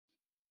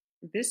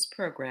This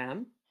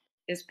program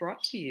is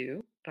brought to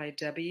you by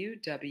W.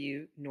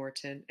 W.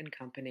 Norton and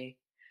Company,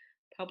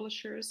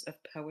 publishers of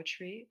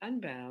Poetry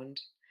Unbound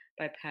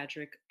by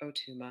Padraig Ó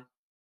Tuama.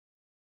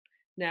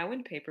 Now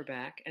in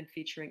paperback and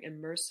featuring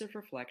immersive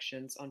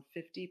reflections on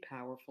 50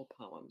 powerful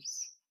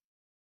poems.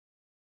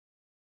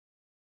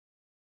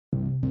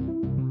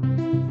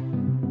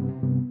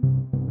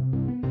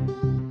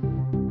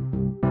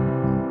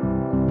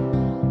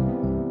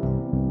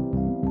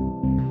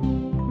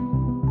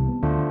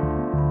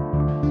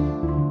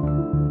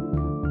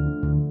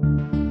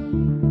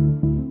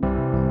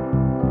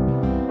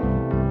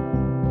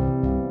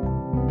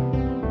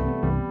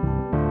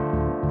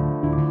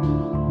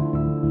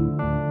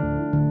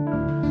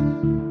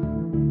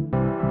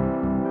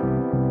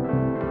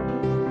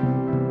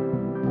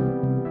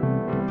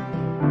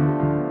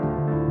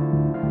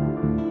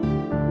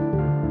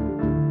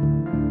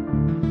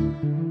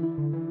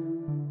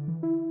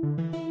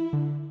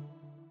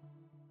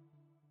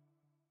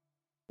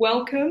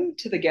 Welcome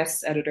to the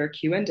Guest Editor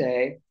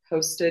Q&A,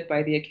 hosted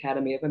by the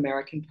Academy of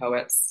American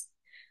Poets.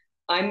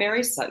 I'm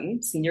Mary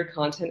Sutton, Senior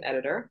Content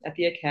Editor at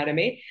the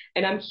Academy,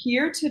 and I'm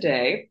here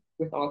today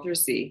with Author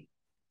Z.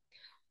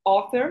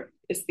 Author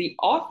is the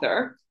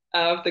author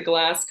of The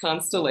Glass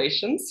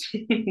Constellations,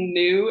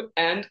 New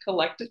and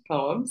Collected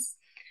Poems,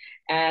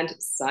 and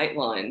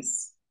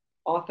Sightlines.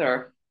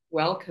 Author,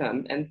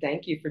 welcome, and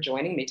thank you for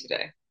joining me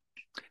today.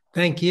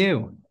 Thank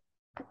you.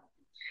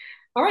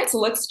 All right, so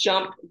let's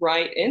jump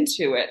right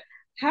into it.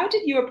 How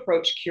did you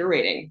approach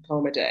curating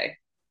Poem a Day?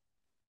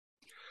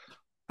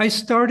 I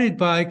started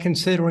by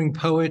considering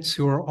poets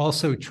who are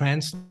also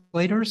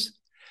translators,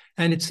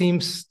 and it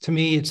seems to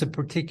me it's a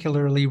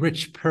particularly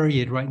rich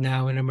period right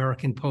now in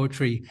American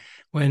poetry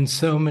when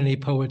so many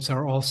poets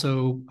are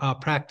also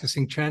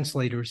practicing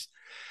translators.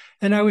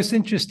 And I was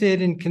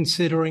interested in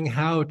considering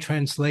how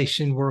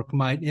translation work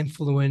might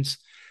influence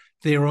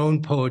their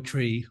own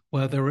poetry,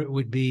 whether it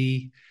would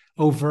be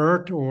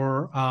overt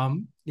or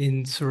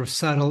in sort of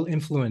subtle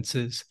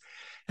influences.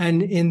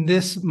 And in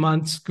this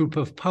month's group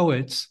of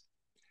poets,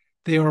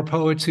 there are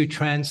poets who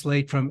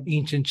translate from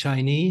ancient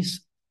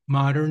Chinese,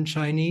 modern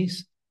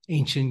Chinese,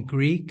 ancient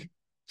Greek,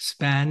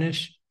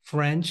 Spanish,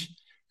 French,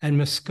 and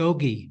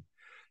Muskogee.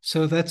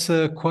 So that's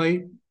a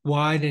quite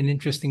wide and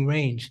interesting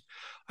range.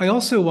 I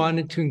also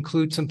wanted to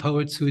include some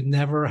poets who had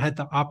never had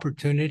the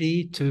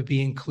opportunity to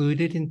be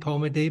included in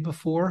Poem a Day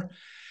before.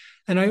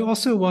 And I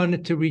also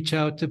wanted to reach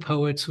out to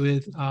poets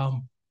with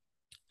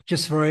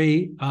just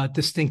very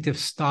distinctive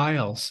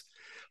styles.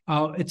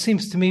 It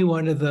seems to me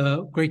one of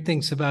the great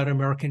things about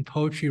American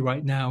poetry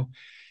right now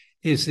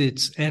is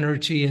its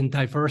energy and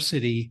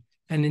diversity.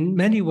 And in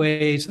many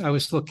ways, I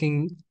was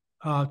looking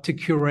to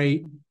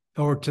curate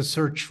or to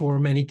search for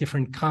many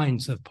different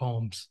kinds of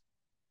poems.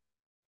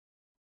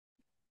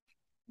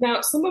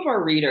 Now, some of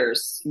our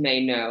readers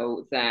may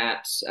know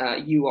that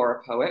you are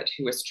a poet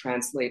who has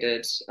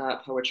translated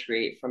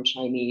poetry from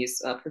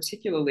Chinese,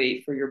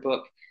 particularly for your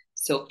book,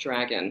 Silk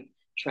Dragon,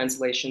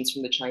 translations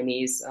from the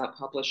Chinese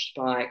published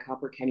by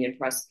Copper Canyon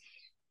Press.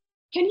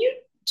 Can you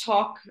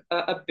talk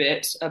a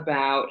bit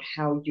about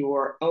how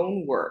your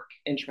own work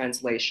in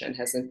translation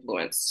has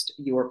influenced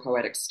your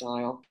poetic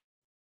style?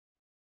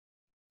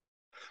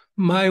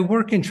 My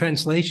work in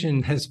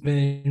translation has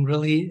been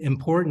really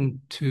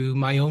important to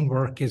my own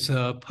work as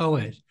a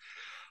poet.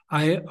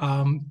 I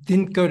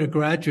didn't go to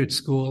graduate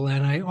school,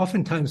 and I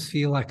oftentimes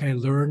feel like I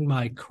learned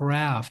my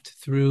craft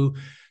through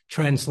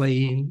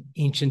translating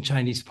ancient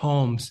Chinese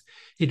poems.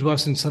 It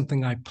wasn't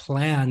something I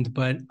planned,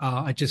 but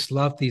I just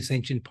love these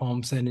ancient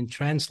poems, and in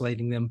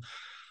translating them,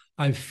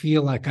 I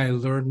feel like I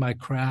learned my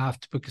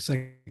craft because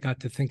I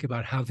got to think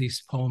about how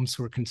these poems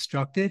were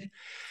constructed.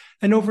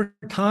 And over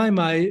time,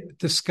 I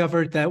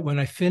discovered that when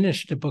I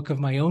finished a book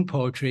of my own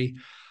poetry,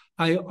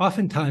 I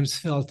oftentimes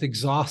felt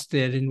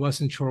exhausted and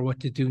wasn't sure what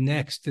to do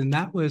next. And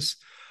that was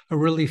a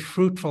really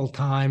fruitful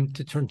time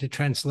to turn to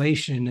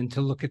translation and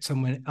to look at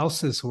someone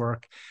else's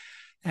work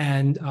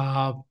and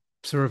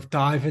sort of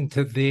dive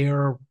into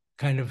their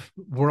kind of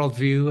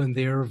worldview and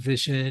their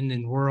vision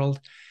and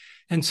world.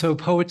 And so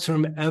poets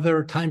from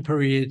other time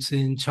periods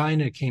in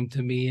China came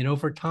to me. And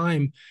over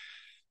time,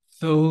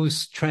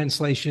 those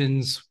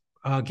translations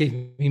gave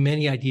me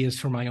many ideas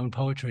for my own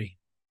poetry.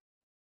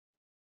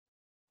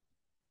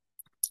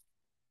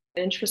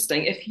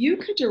 Interesting. If you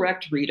could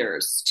direct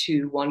readers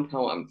to one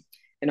poem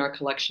in our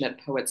collection at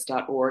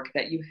poets.org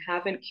that you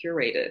haven't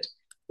curated,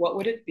 what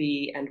would it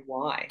be and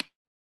why?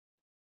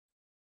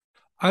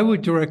 I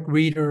would direct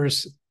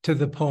readers to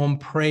the poem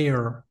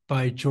Prayer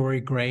by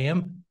Jorie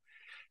Graham.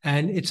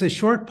 And it's a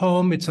short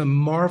poem. It's a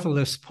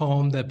marvelous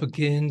poem that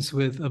begins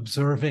with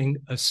observing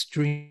a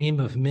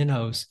stream of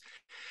minnows.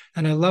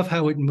 And I love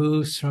how it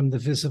moves from the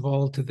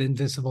visible to the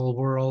invisible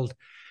world,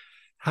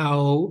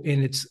 how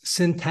in its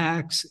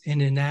syntax it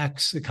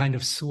enacts a kind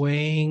of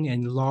swaying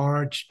and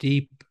large,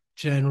 deep,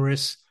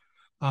 generous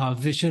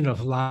vision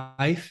of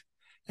life.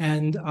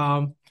 And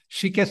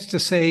she gets to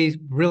say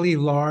really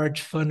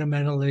large,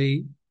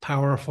 fundamentally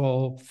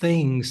powerful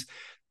things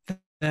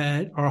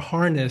that are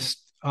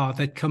harnessed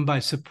that come by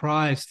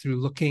surprise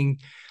through looking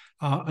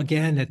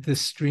again at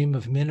this stream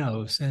of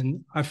minnows.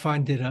 And I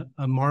find it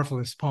a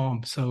marvelous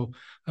poem. So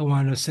I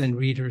want to send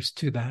readers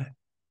to that.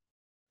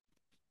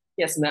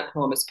 Yes, and that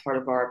poem is part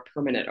of our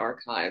permanent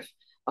archive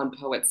on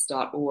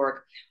poets.org.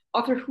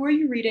 Author, who are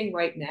you reading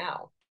right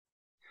now?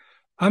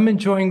 I'm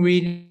enjoying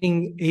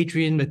reading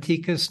Adrian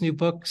Matika's new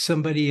book,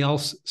 Somebody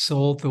Else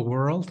Sold the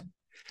World.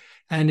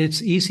 And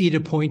it's easy to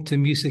point to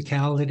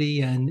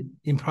musicality and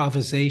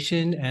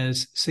improvisation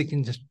as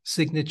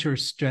signature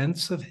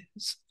strengths of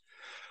his.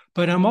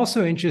 But I'm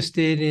also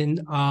interested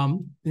in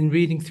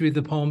reading through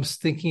the poems,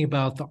 thinking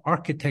about the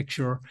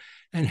architecture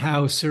and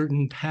how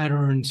certain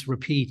patterns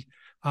repeat.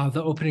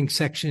 The opening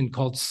section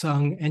called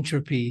Sung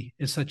Entropy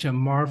is such a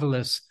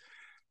marvelous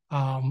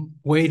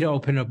way to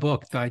open a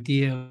book, the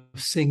idea of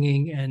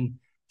singing and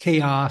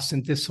chaos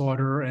and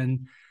disorder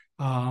and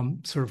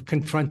sort of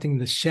confronting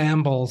the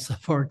shambles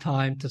of our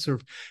time to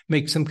sort of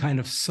make some kind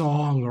of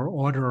song or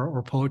order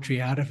or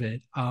poetry out of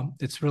it.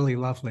 It's really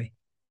lovely.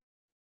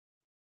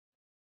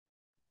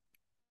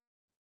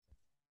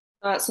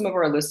 Some of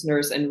our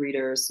listeners and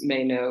readers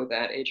may know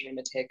that Adrian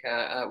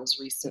Mateka was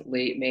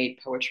recently made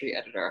poetry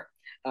editor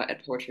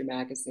at Poetry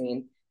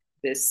Magazine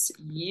this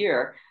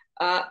year.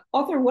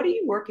 Author, what are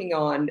you working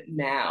on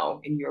now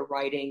in your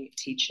writing,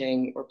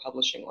 teaching, or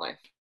publishing life?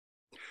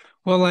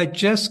 Well, I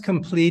just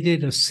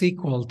completed a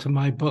sequel to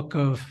my book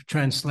of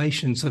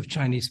translations of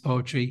Chinese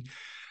poetry.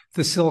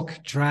 The Silk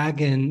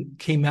Dragon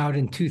came out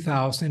in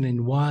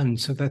 2001,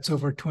 so that's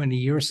over 20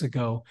 years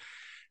ago.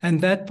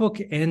 And that book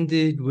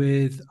ended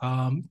with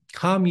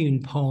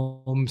commune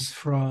poems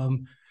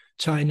from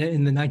China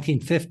in the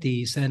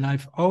 1950s. And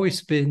I've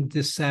always been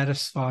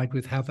dissatisfied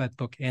with how that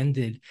book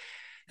ended.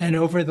 And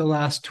over the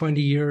last 20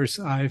 years,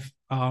 I've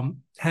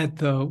had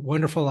the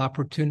wonderful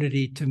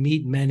opportunity to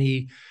meet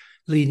many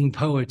leading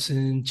poets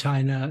in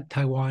China,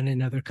 Taiwan,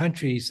 and other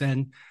countries.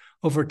 And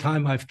over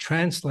time, I've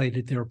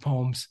translated their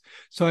poems.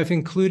 So I've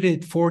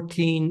included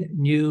 14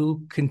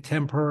 new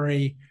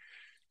contemporary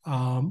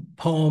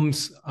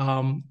poems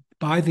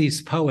by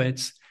these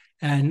poets.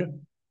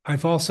 And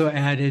I've also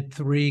added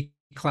 3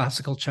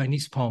 classical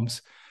Chinese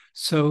poems.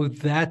 So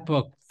that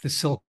book, The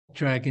Silk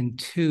Dragon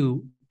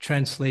 2,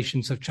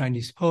 Translations of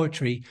Chinese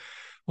Poetry,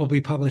 will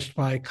be published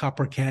by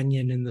Copper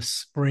Canyon in the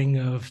spring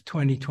of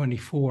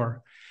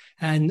 2024.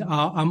 And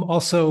I'm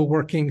also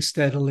working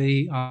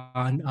steadily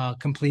on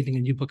completing a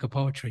new book of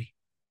poetry.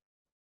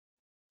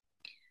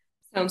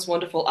 Sounds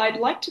wonderful. I'd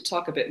like to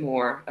talk a bit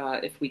more,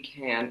 if we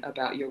can,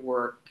 about your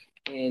work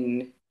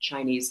in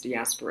Chinese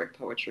diasporic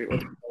poetry or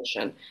the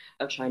promotion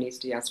of Chinese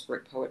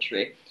diasporic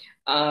poetry.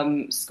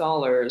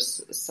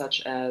 Scholars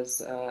such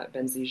as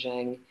Benzi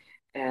Zheng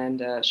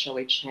and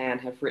Shelley Chan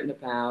have written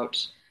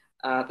about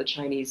the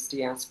Chinese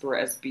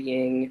diaspora as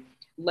being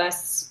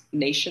less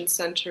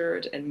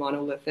nation-centered and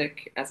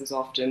monolithic, as is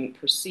often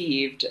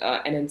perceived,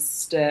 and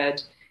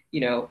instead,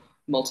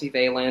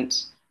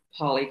 multivalent,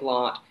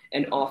 polyglot,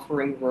 and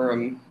offering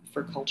room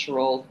for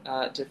cultural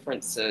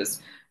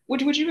differences.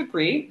 Would you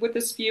agree with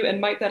this view?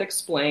 And might that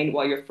explain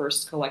why your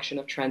first collection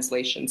of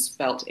translations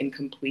felt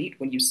incomplete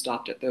when you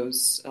stopped at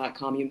those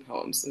commune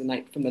poems from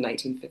the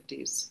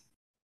 1950s?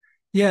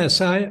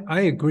 Yes, I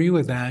agree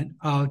with that.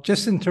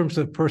 Just in terms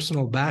of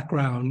personal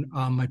background,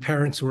 my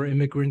parents were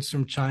immigrants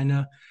from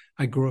China.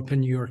 I grew up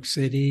in New York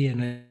City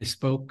and I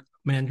spoke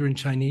Mandarin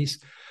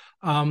Chinese.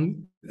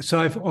 So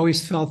I've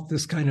always felt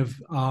this kind of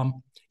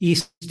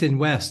East and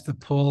West, the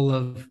pull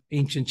of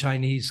ancient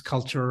Chinese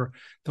culture,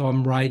 though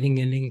I'm writing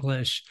in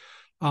English.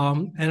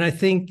 And I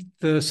think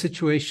the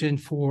situation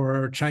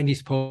for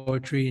Chinese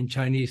poetry and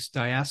Chinese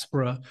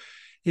diaspora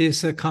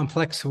is a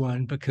complex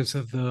one because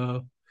of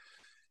the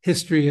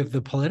history of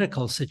the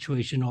political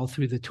situation all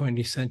through the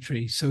 20th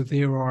century. So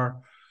there are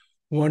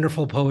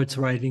wonderful poets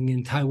writing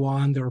in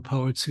Taiwan. There are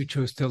poets who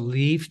chose to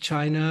leave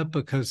China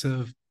because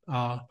of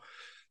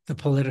the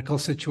political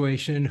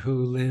situation,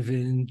 who live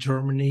in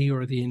Germany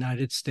or the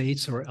United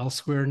States or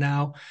elsewhere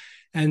now.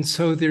 And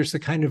so there's a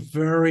kind of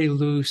very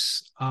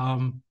loose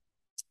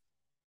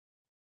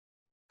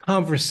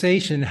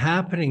conversation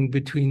happening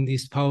between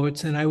these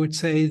poets. And I would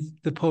say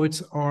the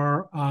poets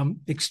are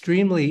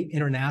extremely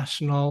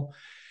international.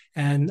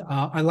 And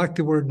I like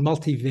the word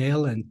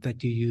multivalent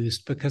that you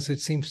used, because it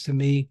seems to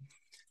me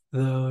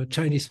the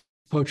Chinese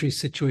poetry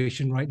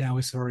situation right now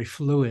is very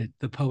fluid.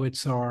 The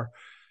poets are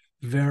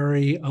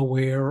very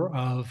aware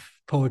of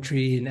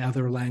poetry in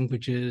other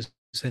languages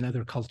and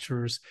other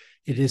cultures.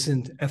 It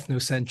isn't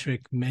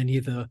ethnocentric. Many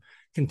of the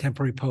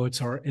contemporary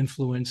poets are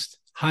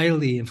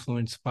highly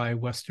influenced by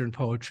Western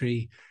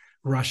poetry,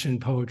 Russian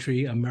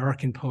poetry,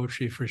 American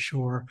poetry for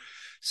sure.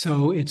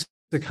 So it's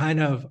the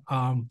kind of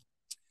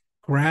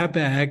grab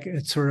bag.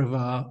 It's sort of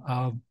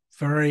a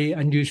very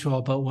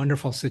unusual but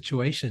wonderful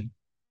situation.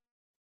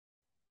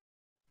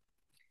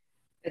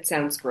 It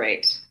sounds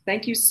great.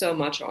 Thank you so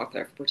much,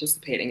 Arthur, for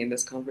participating in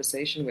this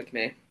conversation with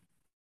me.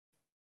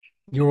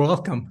 You're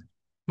welcome.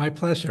 My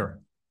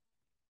pleasure.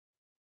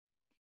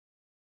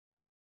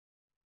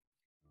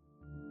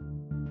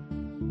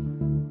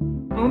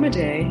 Poem a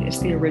Day is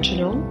the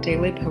original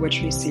daily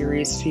poetry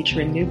series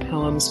featuring new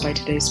poems by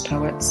today's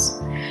poets.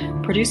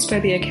 Produced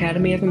by the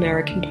Academy of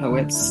American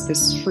Poets,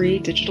 this free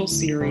digital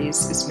series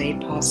is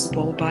made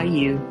possible by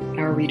you,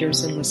 our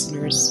readers and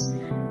listeners.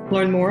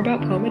 Learn more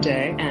about Poem a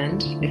Day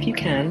and, if you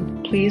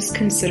can, please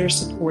consider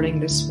supporting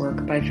this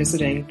work by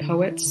visiting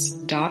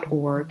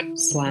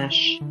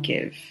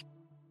poets.org/give.